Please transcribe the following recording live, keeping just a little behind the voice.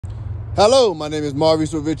Hello, my name is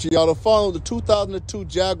Maurice with Richie Auto. Following the 2002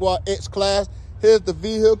 Jaguar X-Class. Here's the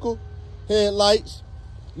vehicle. Headlights,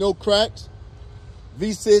 no cracks.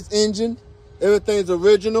 V6 engine, everything's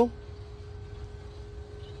original.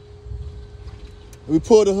 We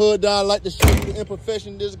pull the hood down. I like to show you the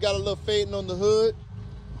imperfection. This got a little fading on the hood.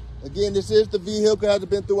 Again, this is the vehicle.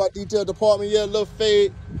 Hasn't been through our detail department yet. A little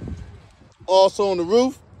fade also on the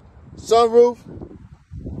roof, sunroof.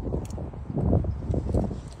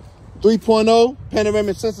 3.0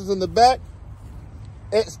 panoramic sensors in the back,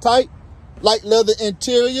 X-Type, light leather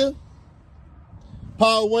interior,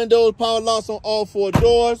 power windows, power locks on all four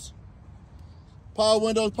doors, power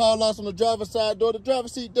windows, power locks on the driver's side door. The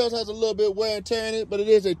driver's seat does have a little bit of wear and tear in it, but it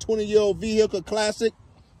is a 20-year-old vehicle, classic.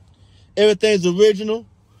 Everything's original,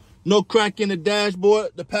 no crack in the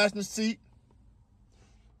dashboard, the passenger seat,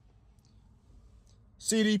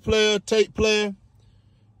 CD player, tape player,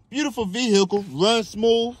 beautiful vehicle, runs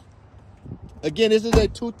smooth. Again, this is a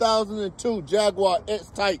 2002 Jaguar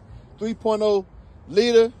X-Type 3.0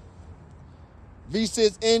 liter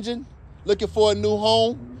V6 engine. Looking for a new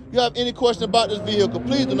home? If you have any question about this vehicle,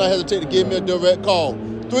 please do not hesitate to give me a direct call.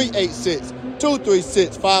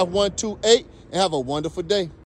 386-236-5128 and have a wonderful day.